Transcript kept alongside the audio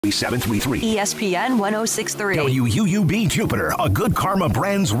733 ESPN 1063. WUUB Jupiter, a Good Karma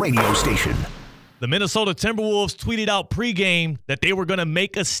Brands radio station. The Minnesota Timberwolves tweeted out pregame that they were going to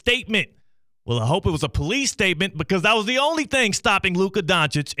make a statement. Well, I hope it was a police statement because that was the only thing stopping Luka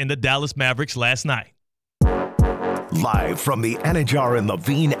Doncic and the Dallas Mavericks last night. Live from the Anajar and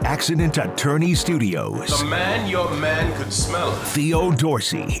Levine Accident Attorney Studios. The man your man could smell. Theo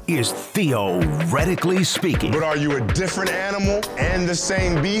Dorsey is theoretically speaking. But are you a different animal and the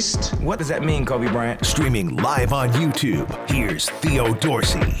same beast? What does that mean, Kobe Bryant? Streaming live on YouTube, here's Theo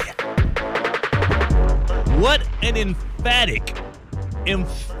Dorsey. What an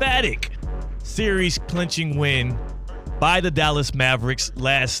emphatic series-clinching win by the Dallas Mavericks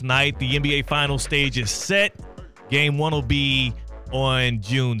last night. The NBA Finals stage is set. Game 1 will be on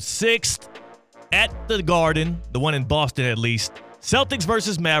June 6th at the Garden, the one in Boston at least. Celtics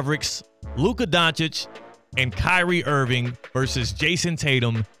versus Mavericks, Luka Doncic and Kyrie Irving versus Jason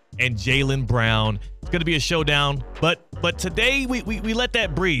Tatum and Jaylen Brown. It's going to be a showdown, but today we let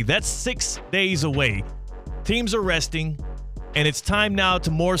that breathe. That's 6 days away. Teams are resting, and it's time now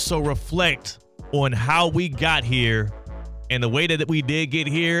to more so reflect on how we got here and the way that we did get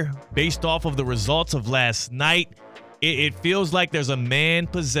here based off of the results of last night. It feels like there's a man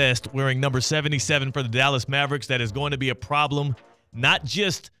possessed wearing number 77 for the Dallas Mavericks that is going to be a problem, not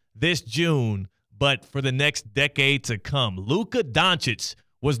just this June, but for the next decade to come. Luka Doncic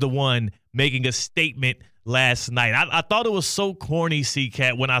was the one making a statement last night. I thought it was so corny,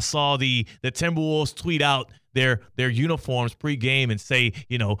 C-Cat, when I saw the Timberwolves tweet out their uniforms pregame and say,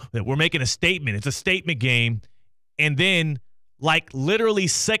 that we're making a statement. It's a statement game. And then, like literally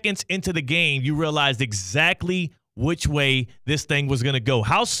seconds into the game, you realized exactly which way this thing was going to go.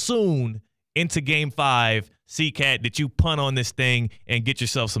 How soon into Game 5, C-Cat, did you punt on this thing and get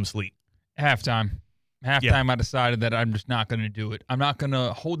yourself some sleep? Halftime. Yeah. I decided that I'm just not going to do it. I'm not going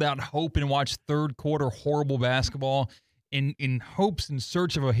to hold out hope and watch third quarter horrible basketball in hopes in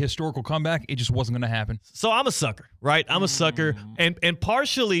search of a historical comeback. It just wasn't going to happen. So I'm a sucker, right? I'm a sucker. And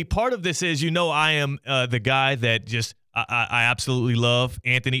partially, part of this is, I am the guy that just I absolutely love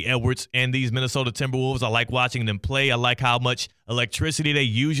Anthony Edwards and these Minnesota Timberwolves. I like watching them play. I like how much electricity they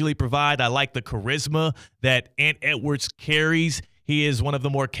usually provide. I like the charisma that Ant Edwards carries. He is one of the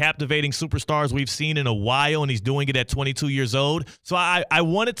more captivating superstars we've seen in a while, and he's doing it at 22 years old. So I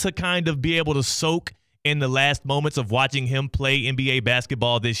wanted to kind of be able to soak in the last moments of watching him play NBA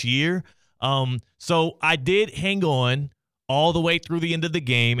basketball this year. So I did hang on all the way through the end of the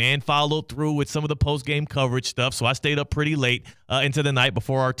game and followed through with some of the post-game coverage stuff. So I stayed up pretty late into the night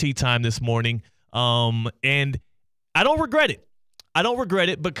before our tea time this morning. And I don't regret it. I don't regret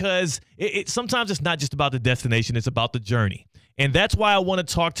it because sometimes it's not just about the destination, it's about the journey. And that's why I want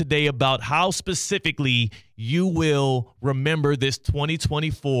to talk today about how specifically you will remember this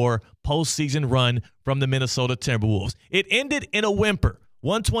 2024 postseason run from the Minnesota Timberwolves. It ended in a whimper.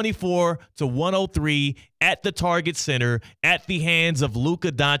 124-103 at the Target Center at the hands of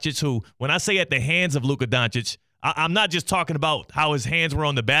Luka Doncic, who, when I say at the hands of Luka Doncic, I'm not just talking about how his hands were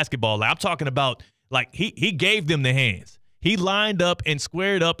on the basketball. I'm talking about, like, he gave them the hands. He lined up and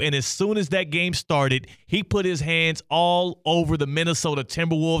squared up, and as soon as that game started, he put his hands all over the Minnesota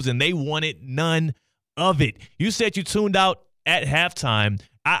Timberwolves, and they wanted none of it. You said you tuned out at halftime.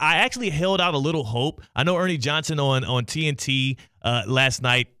 I actually held out a little hope. I know Ernie Johnson on TNT last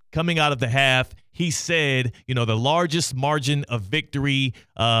night, coming out of the half, he said, the largest margin of victory,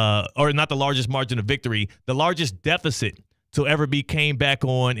 or not the largest margin of victory, the largest deficit to ever be came back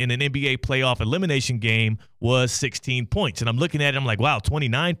on in an NBA playoff elimination game was 16 points. And I'm looking at it, I'm like, wow,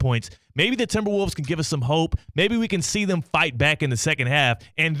 29 points. Maybe the Timberwolves can give us some hope. Maybe we can see them fight back in the second half.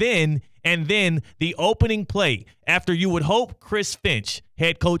 And then the opening play, after you would hope Chris Finch,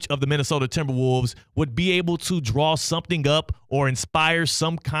 head coach of the Minnesota Timberwolves, would be able to draw something up or inspire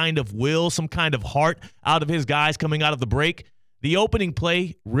some kind of will, some kind of heart out of his guys coming out of the break. The opening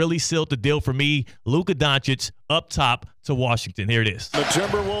play really sealed the deal for me. Luka Doncic up top to Washington. Here it is. The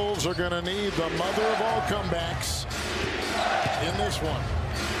Timberwolves are going to need the mother of all comebacks in this one.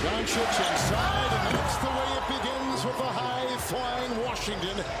 Doncic inside, and that's the way it begins with a high-flying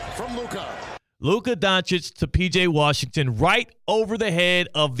Washington from Luka. Luka Doncic to P.J. Washington right over the head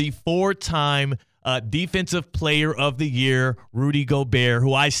of the four-time Defensive Player of the Year, Rudy Gobert,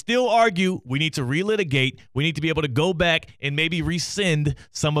 who I still argue we need to relitigate. We need to be able to go back and maybe rescind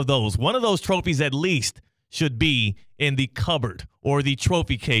some of those. One of those trophies at least should be in the cupboard or the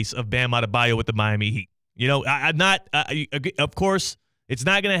trophy case of Bam Adebayo with the Miami Heat. Of course, it's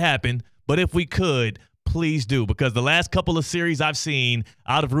not going to happen, but if we could, please do, because the last couple of series I've seen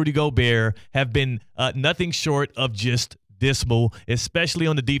out of Rudy Gobert have been nothing short of just dismal, especially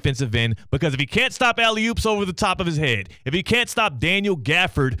on the defensive end, because if he can't stop alley-oops over the top of his head, if he can't stop Daniel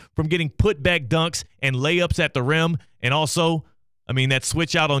Gafford from getting put-back dunks and layups at the rim, and also, I mean, that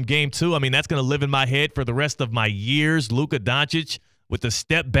switch out on game 2, I mean, that's going to live in my head for the rest of my years. Luka Doncic with the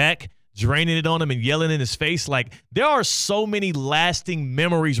step back, draining it on him and yelling in his face. Like, there are so many lasting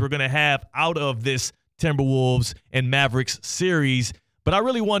memories we're going to have out of this Timberwolves and Mavericks series, but I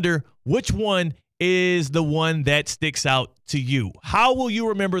really wonder which one is the one that sticks out to you. How will you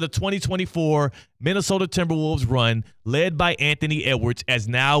remember the 2024 Minnesota Timberwolves run led by Anthony Edwards as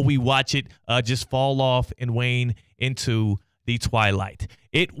now we watch it just fall off and wane into the twilight?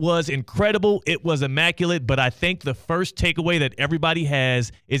 It was incredible. It was immaculate, but I think the first takeaway that everybody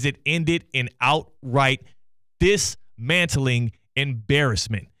has is it ended in outright dismantling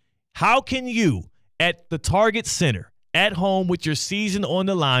embarrassment. How can you, at the Target Center, at home with your season on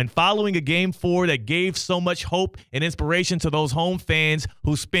the line, following a Game 4 that gave so much hope and inspiration to those home fans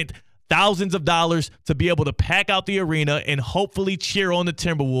who spent thousands of dollars to be able to pack out the arena and hopefully cheer on the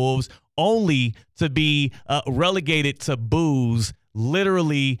Timberwolves, only to be relegated to boos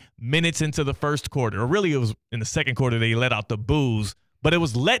literally minutes into the first quarter. Or really, it was in the second quarter they let out the boos, but it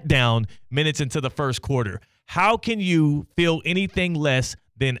was let down minutes into the first quarter. How can you feel anything less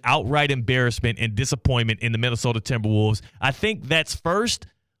than outright embarrassment and disappointment in the Minnesota Timberwolves? I think that's first,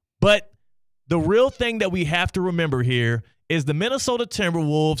 but the real thing that we have to remember here is the Minnesota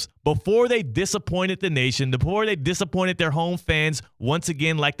Timberwolves, before they disappointed the nation, before they disappointed their home fans once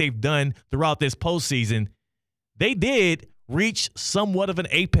again like they've done throughout this postseason, they did reach somewhat of an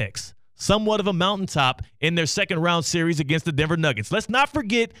apex, somewhat of a mountaintop in their second-round series against the Denver Nuggets. Let's not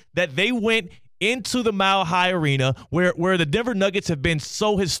forget that they went into the Mile High Arena where the Denver Nuggets have been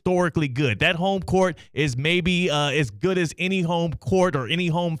so historically good. That home court is maybe as good as any home court or any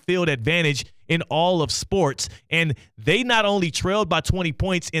home field advantage in all of sports. And they not only trailed by 20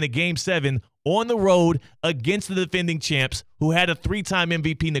 points in a Game 7 on the road against the defending champs who had a 3-time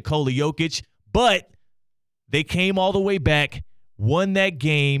MVP Nikola Jokic, but they came all the way back, won that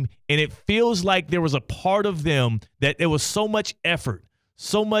game, and it feels like there was a part of them that there was so much effort,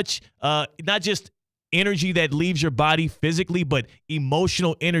 so much not just energy that leaves your body physically, but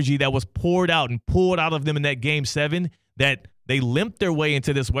emotional energy that was poured out and pulled out of them in that Game 7 that they limped their way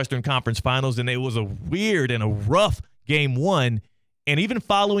into this Western Conference Finals, and it was a weird and a rough Game 1. And even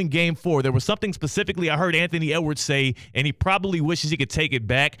following Game 4, there was something specifically I heard Anthony Edwards say, and he probably wishes he could take it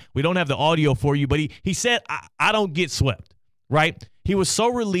back. We don't have the audio for you, but he said, I don't get swept, right? He was so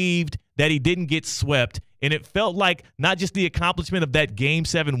relieved that he didn't get swept, and it felt like not just the accomplishment of that Game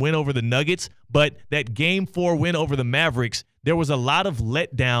 7 win over the Nuggets, but that Game 4 win over the Mavericks. There was a lot of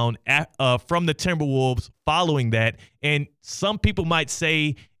letdown from the Timberwolves following that, and some people might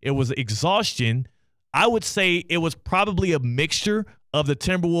say it was exhaustion. I would say it was probably a mixture of the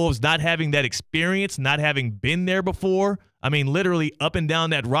Timberwolves not having that experience, not having been there before. I mean, literally up and down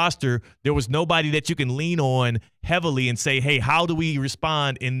that roster, there was nobody that you can lean on heavily and say, hey, how do we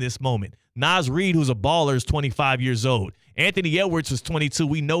respond in this moment? Naz Reid, who's a baller, is 25 years old. Anthony Edwards was 22.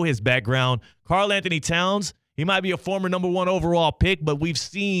 We know his background. Karl Anthony Towns, he might be a former number 1 overall pick, but we've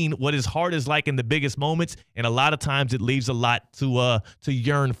seen what his heart is like in the biggest moments, and a lot of times it leaves a lot to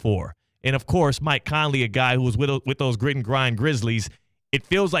yearn for. And, of course, Mike Conley, a guy who was with those grit and grind Grizzlies, it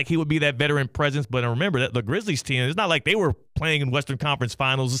feels like he would be that veteran presence. But remember that the Grizzlies team, it's not like they were playing in Western Conference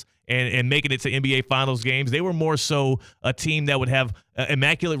Finals and making it to NBA Finals games. They were more so a team that would have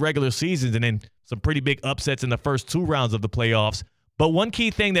immaculate regular seasons and then some pretty big upsets in the first 2 rounds of the playoffs. But one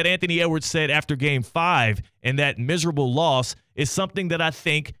key thing that Anthony Edwards said after Game 5 and that miserable loss is something that I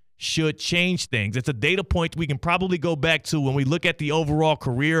think should change things. It's a data point we can probably go back to when we look at the overall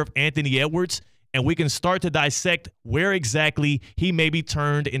career of Anthony Edwards, and we can start to dissect where exactly he maybe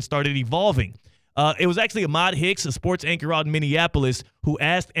turned and started evolving. It was actually Ahmad Hicks, a sports anchor out in Minneapolis, who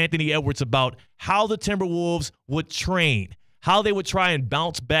asked Anthony Edwards about how the Timberwolves would train, how they would try and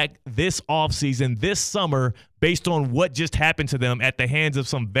bounce back this offseason, this summer, based on what just happened to them at the hands of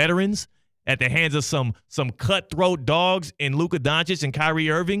some veterans, at the hands of some cutthroat dogs in Luka Doncic and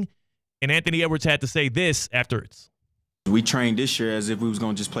Kyrie Irving. And Anthony Edwards had to say this afterwards. We trained this year as if we was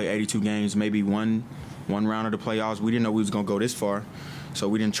going to just play 82 games, maybe one round of the playoffs. We didn't know we was going to go this far, so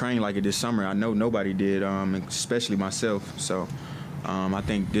we didn't train like it this summer. I know nobody did, especially myself. So I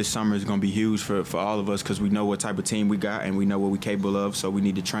think this summer is going to be huge for all of us because we know what type of team we got and we know what we're capable of, so we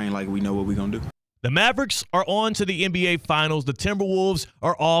need to train like we know what we're going to do. The Mavericks are on to the NBA Finals. The Timberwolves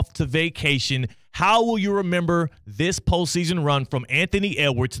are off to vacation. How will you remember this postseason run from Anthony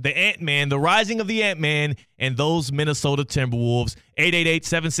Edwards, the Ant-Man, the rising of the Ant-Man, and those Minnesota Timberwolves?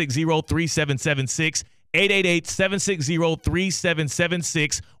 888-760-3776,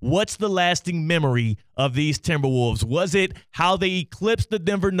 888-760-3776. What's the lasting memory of these Timberwolves? Was it how they eclipsed the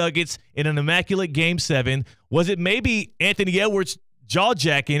Denver Nuggets in an immaculate Game 7? Was it maybe Anthony Edwards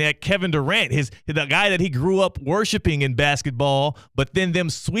jaw-jacking at Kevin Durant, the guy that he grew up worshiping in basketball, but then them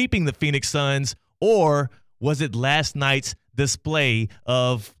sweeping the Phoenix Suns? Or was it last night's display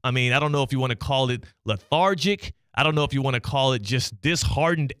of, I don't know if you want to call it lethargic. I don't know if you want to call it just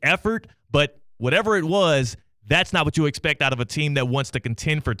disheartened effort, but whatever it was, that's not what you expect out of a team that wants to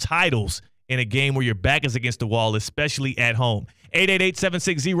contend for titles in a game where your back is against the wall, especially at home.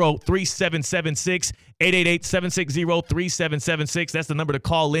 888-760-3776, 888-760-3776. That's the number to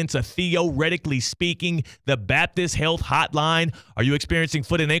call in to Theoretically Speaking, the Baptist Health Hotline. Are you experiencing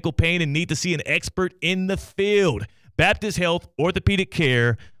foot and ankle pain and need to see an expert in the field? Baptist Health Orthopedic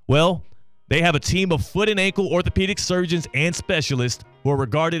Care, well, they have a team of foot and ankle orthopedic surgeons and specialists who are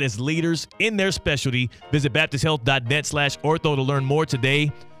regarded as leaders in their specialty. Visit baptisthealth.net/ortho to learn more today.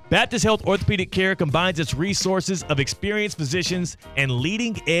 Baptist Health Orthopedic Care combines its resources of experienced physicians and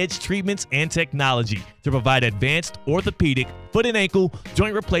leading-edge treatments and technology to provide advanced orthopedic, foot and ankle,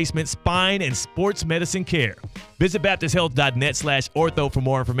 joint replacement, spine, and sports medicine care. Visit baptisthealth.net/ortho for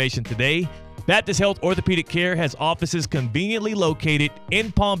more information today. Baptist Health Orthopedic Care has offices conveniently located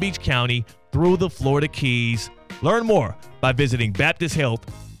in Palm Beach County through the Florida Keys. Learn more by visiting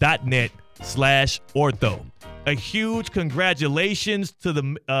baptisthealth.net/ortho. A huge congratulations to the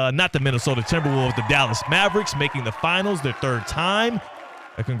not the Minnesota Timberwolves, the Dallas Mavericks making the finals their third time.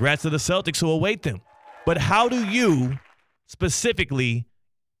 A congrats to the Celtics who await them. But how do you specifically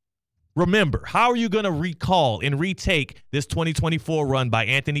remember? How are you going to recall and retake this 2024 run by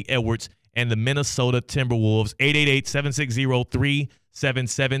Anthony Edwards and the Minnesota Timberwolves?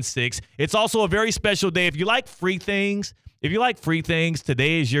 888-760-3776. It's also a very special day. If you like free things,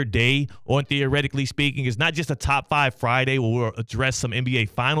 today is your day on Theoretically Speaking. It's not just a Top 5 Friday where we'll address some NBA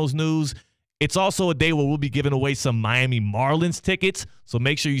Finals news. It's also a day where we'll be giving away some Miami Marlins tickets, so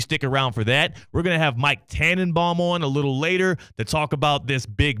make sure you stick around for that. We're going to have Mike Tannenbaum on a little later to talk about this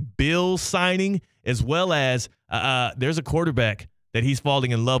big Bills signing, as well as there's a quarterback that he's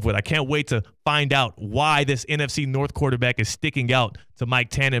falling in love with. I can't wait to find out why this NFC North quarterback is sticking out to Mike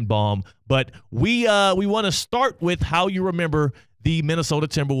Tannenbaum. But we want to start with how you remember the Minnesota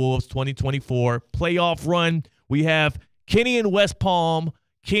Timberwolves 2024 playoff run. We have Kenny in West Palm.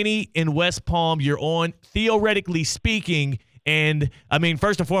 Kenny in West Palm, you're on Theoretically Speaking. And,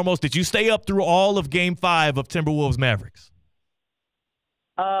 first and foremost, did you stay up through all of Game 5 of Timberwolves Mavericks?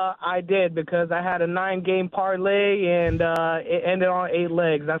 I did, because I had a 9-game parlay, and it ended on 8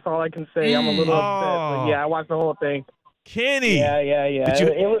 legs. That's all I can say. I'm a little upset, but yeah, I watched the whole thing. Kenny. Yeah.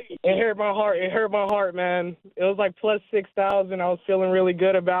 It hurt my heart. It hurt my heart, man. It was like plus 6,000. I was feeling really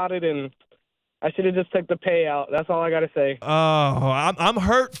good about it, and I should have just took the payout. That's all I got to say. Oh, I'm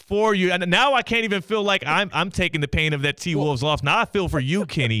hurt for you. And now I can't even feel like I'm taking the pain of that T-Wolves loss. Now I feel for you,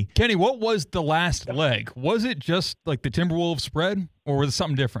 Kenny. Kenny, what was the last leg? Was it just like the Timberwolves spread, or was it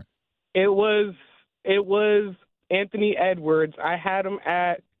something different? It was Anthony Edwards. I had him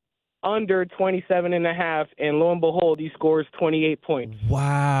at under 27.5, and lo and behold, he scores 28 points.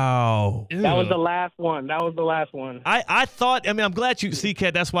 Wow. That was the last one. I thought, I'm glad you, see,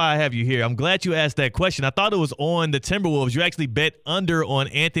 Kat, that's why I have you here. I'm glad you asked that question. I thought it was on the Timberwolves. You actually bet under on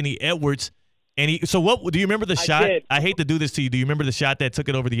Anthony Edwards. And so what, do you remember the shot? Did. I hate to do this to you. Do you remember the shot that took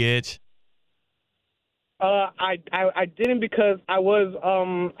it over the edge? I didn't, because I was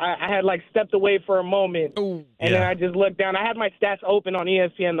I had like stepped away for a moment, and then I just looked down. I had my stats open on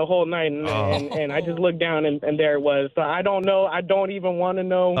ESPN the whole night, and I just looked down, and there it was. So I don't know. I don't even want to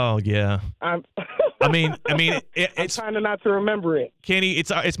know. Oh yeah. It's trying not to remember it. Kenny,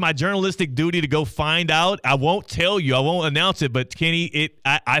 it's my journalistic duty to go find out. I won't tell you. I won't announce it. But Kenny,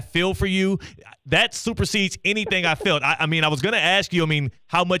 I feel for you. That supersedes anything I felt. I was going to ask you,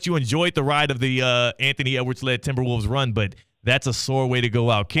 how much you enjoyed the ride of the Anthony Edwards-led Timberwolves run, but that's a sore way to go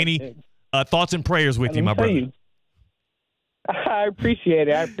out. Kenny, thoughts and prayers with you, my brother. I appreciate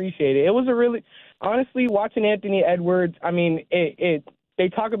it. It was honestly, watching Anthony Edwards, they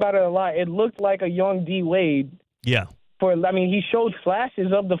talk about it a lot. It looked like a young D Wade. Yeah. He showed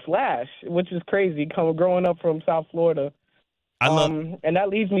flashes of the Flash, which is crazy, growing up from South Florida. And that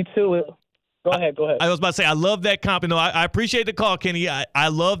leads me to it. Go ahead. I was about to say, I love that comp. I appreciate the call, Kenny. I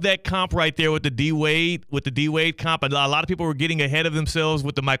love that comp right there with the D Wade comp. A lot of people were getting ahead of themselves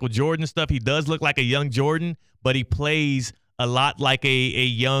with the Michael Jordan stuff. He does look like a young Jordan, but he plays a lot like a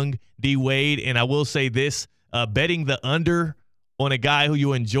young D Wade. And I will say this, betting the under on a guy who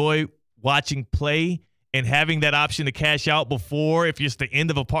you enjoy watching play and having that option to cash out before, if it's the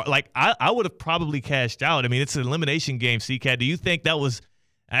end of a part, like I would have probably cashed out. I mean, it's an elimination game, CCAT. Do you think that's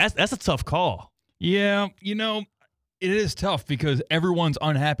a tough call? Yeah, it is tough because everyone's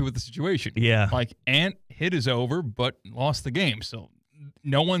unhappy with the situation. Yeah. Like, Ant hit is over, but lost the game. So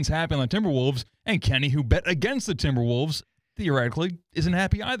no one's happy on the Timberwolves. And Kenny, who bet against the Timberwolves, theoretically, isn't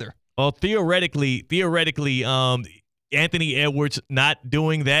happy either. Well, theoretically, Anthony Edwards not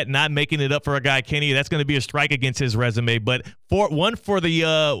doing that, not making it up for a guy, Kenny, that's going to be a strike against his resume. But one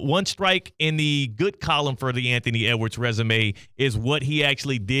strike in the good column for the Anthony Edwards resume is what he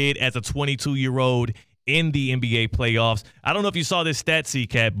actually did as a 22-year-old in the NBA playoffs. I don't know if you saw this stat,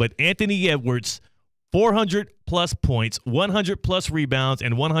 CCAT, but Anthony Edwards, 400-plus points, 100-plus rebounds,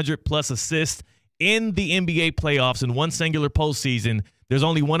 and 100-plus assists in the NBA playoffs in one singular postseason. There's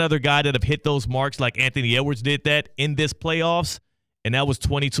only one other guy that have hit those marks like Anthony Edwards did that in this playoffs, and that was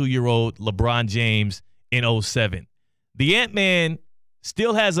 22-year-old LeBron James in 2007. The Ant-Man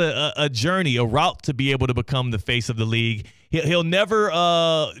still has a journey, a route to be able to become the face of the league. He'll never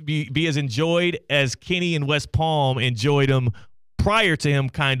be as enjoyed as Kenny and West Palm enjoyed him prior to him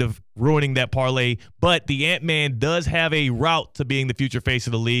kind of ruining that parlay. But the Ant-Man does have a route to being the future face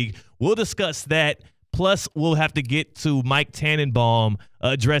of the league. We'll discuss that. Plus, we'll have to get to Mike Tannenbaum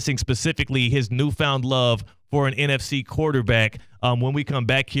addressing specifically his newfound love for an NFC quarterback when we come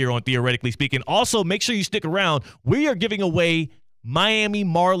back here on Theoretically Speaking. Also, make sure you stick around. We are giving away Miami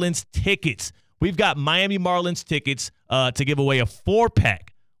Marlins tickets. We've got Miami Marlins tickets to give away a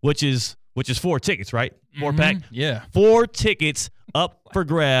 4-pack, which is 4 tickets, right? 4-pack? Yeah. 4 tickets up for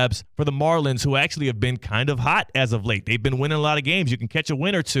grabs for the Marlins, who actually have been kind of hot as of late. They've been winning a lot of games. You can catch a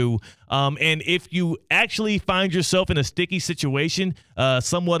win or two. And if you actually find yourself in a sticky situation,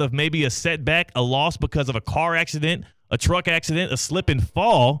 somewhat of maybe a setback, a loss because of a car accident, a truck accident, a slip and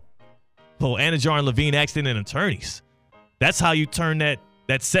fall, Anajar and Levine Accident and Attorneys. That's how you turn that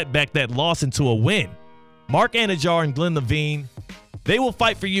setback, that loss, into a win. Mark Anajar and Glenn Levine, they will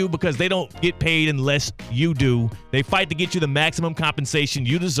fight for you because they don't get paid unless you do. They fight to get you the maximum compensation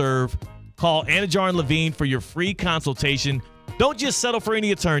you deserve. Call Anajar and Levine for your free consultation. Don't just settle for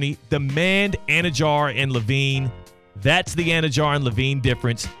any attorney. Demand Anajar and Levine. That's the Anajar and Levine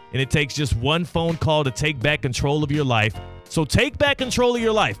difference, and it takes just one phone call to take back control of your life. So take back control of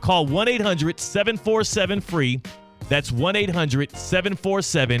your life. Call 1-800-747-FREE. That's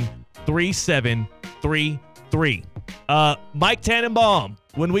 1-800-747-3733. Mike Tannenbaum,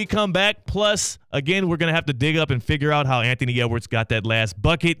 when we come back, plus, again, we're going to have to dig up and figure out how Anthony Edwards got that last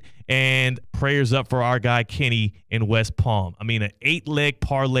bucket, and prayers up for our guy Kenny in West Palm. I mean, an 8-leg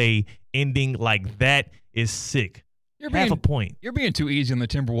parlay ending like that is sick. Half a point. You're being too easy on the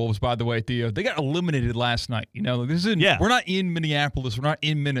Timberwolves, by the way, Theo. They got eliminated last night. This isn't. Yeah. We're not in Minneapolis. We're not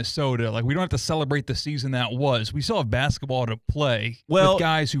in Minnesota. Like, we don't have to celebrate the season that was. We still have basketball to play with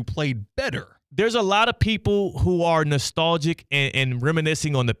guys who played better. There's a lot of people who are nostalgic and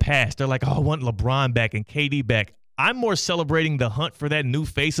reminiscing on the past. They're like, oh, I want LeBron back and KD back. I'm more celebrating the hunt for that new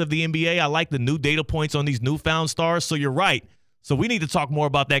face of the NBA. I like the new data points on these newfound stars. So you're right. So we need to talk more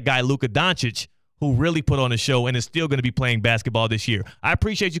about that guy, Luka Doncic, who really put on a show and is still going to be playing basketball this year. I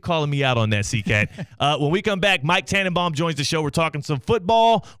appreciate you calling me out on that, CCAT. When we come back, Mike Tannenbaum joins the show. We're talking some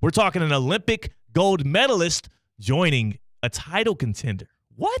football. We're talking an Olympic gold medalist joining a title contender.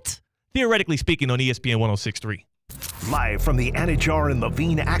 What? Theoretically Speaking on ESPN 106.3. Live from the Anajar and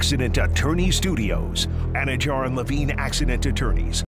Levine Accident Attorney Studios. Anajar and Levine Accident Attorneys.